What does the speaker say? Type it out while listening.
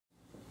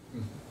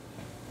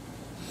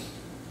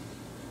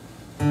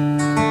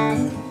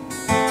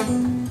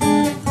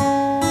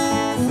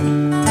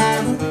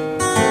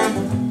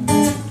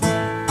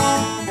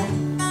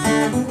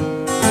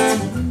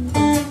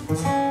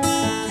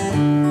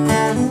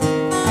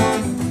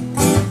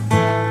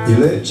You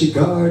let your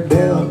guard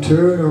down,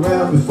 turn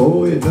around,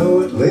 before you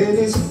know it,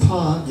 Lenny's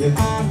upon you.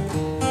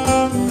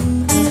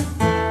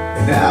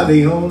 And now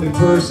the only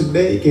person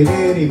making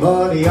any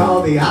money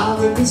on the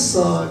island is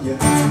Sonia.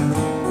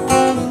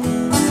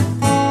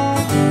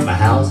 My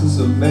house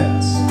is a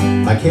mess,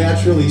 my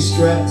cat's really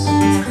stressed.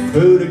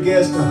 Who'd have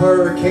guessed a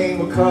hurricane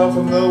would come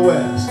from the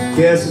west?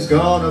 Guess it's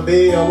gonna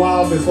be a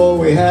while before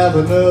we have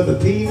another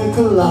pina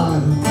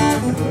colada.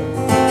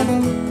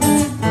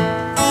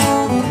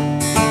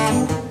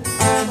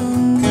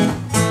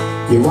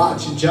 You're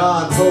watching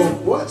John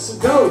Hope, what's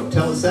the dope?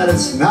 Tell us that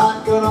it's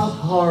not gonna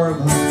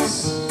harm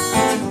us.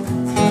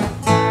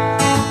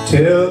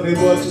 Tell me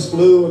what just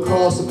blew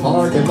across the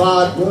parking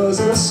lot,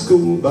 wasn't a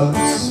school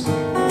bus.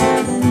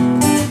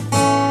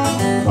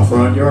 My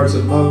front yard's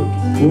a moat,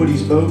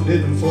 Woody's boat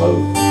didn't float.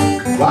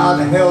 Why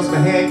the hell's my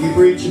hand keep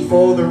reaching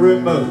for the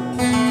remote?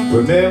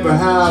 Remember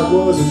how it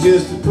wasn't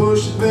just a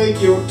push to make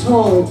your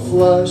toilet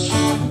flush.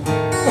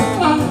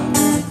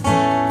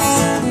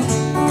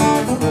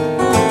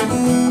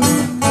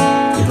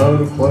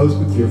 Huddle close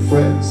with your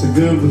friends and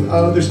good with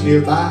others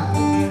nearby.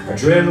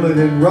 Adrenaline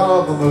and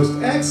rum, a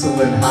most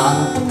excellent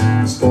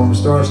high. The storm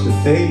starts to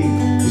fade,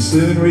 you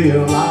soon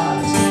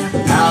realize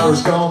the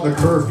power's gone, the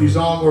curfew's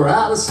on, we're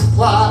out of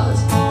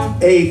supplies.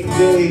 Eighth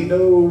day,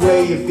 no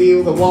way, you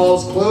feel the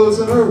walls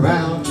closing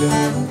around you.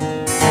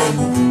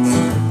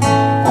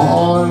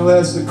 All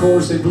unless of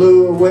course they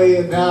blew away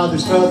and now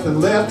there's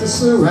nothing left to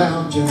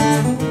surround you.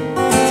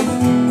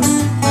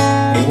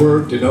 I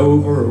worked it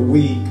over a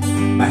week,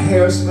 my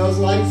hair smells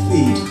like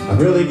feet. I'm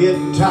really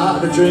getting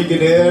tired of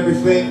drinking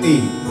everything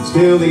neat.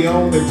 Still the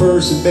only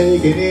person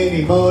making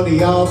any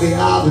money on the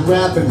island,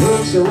 wrapping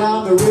hooks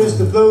around the wrist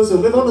of those who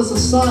live on this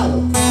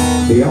asylum.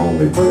 The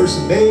only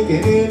person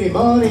making any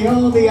money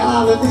on the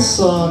island is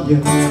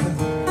Sonia.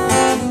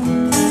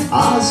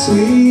 Our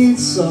sweet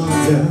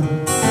Sonia.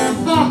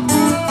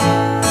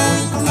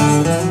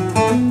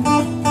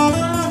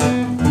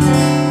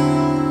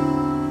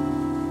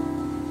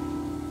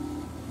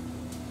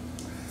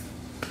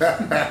 Ha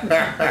ha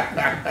ha ha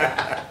ha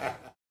ha.